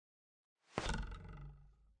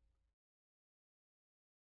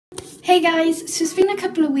Hey guys, so it's been a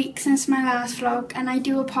couple of weeks since my last vlog and I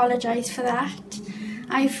do apologise for that.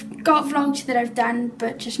 I've got vlogs that I've done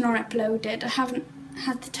but just not uploaded. I haven't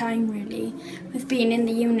had the time really with being in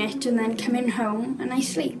the unit and then coming home and I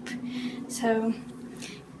sleep. So,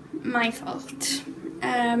 my fault.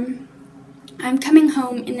 I'm coming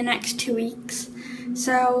home in the next 2 weeks,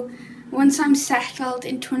 so once I'm settled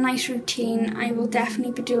into a nice routine I will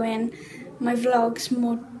definitely be doing my vlogs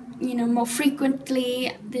more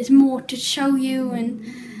frequently. There's more to show you and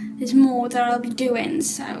there's more that I'll be doing,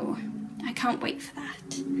 so I can't wait for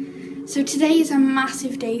that. So today is a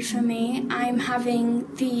massive day for me. I'm having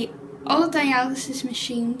the old dialysis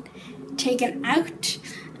machine taken out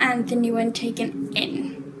and the new one taken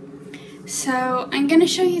in. So I'm going to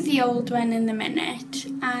show you the old one in a minute,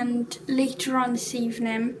 and later on this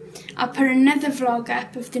evening I'll put another vlog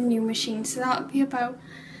up of the new machine, so that'll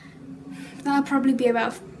probably be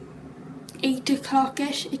about 8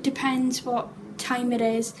 o'clock-ish. It depends what time it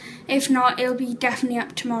is. If not, it'll be definitely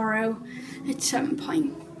up tomorrow at some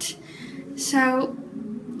point. So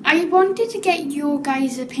I wanted to get your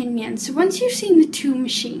guys' opinion. So once you've seen the two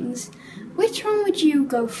machines, which one would you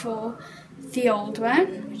go for? The old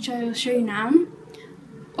one, which I will show you now,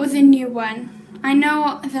 or the new one? I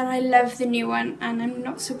know that I love the new one and I'm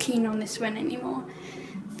not so keen on this one anymore,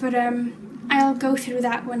 but I'll go through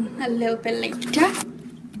that one a little bit later.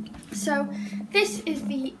 So this is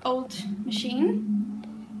the old machine,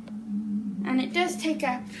 and it does take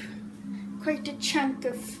up quite a chunk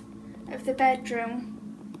of the bedroom,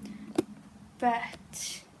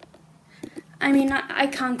 but I mean, I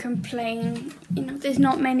can't complain. There's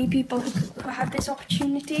not many people who have this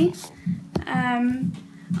opportunity.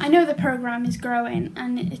 I know the program is growing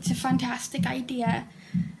and it's a fantastic idea,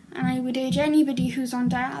 and I would urge anybody who's on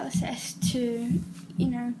dialysis to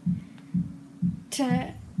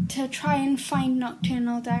try and find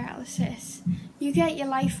nocturnal dialysis. You get your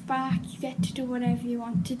life back, you get to do whatever you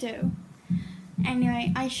want to do.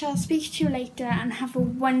 Anyway, I shall speak to you later and have a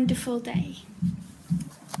wonderful day.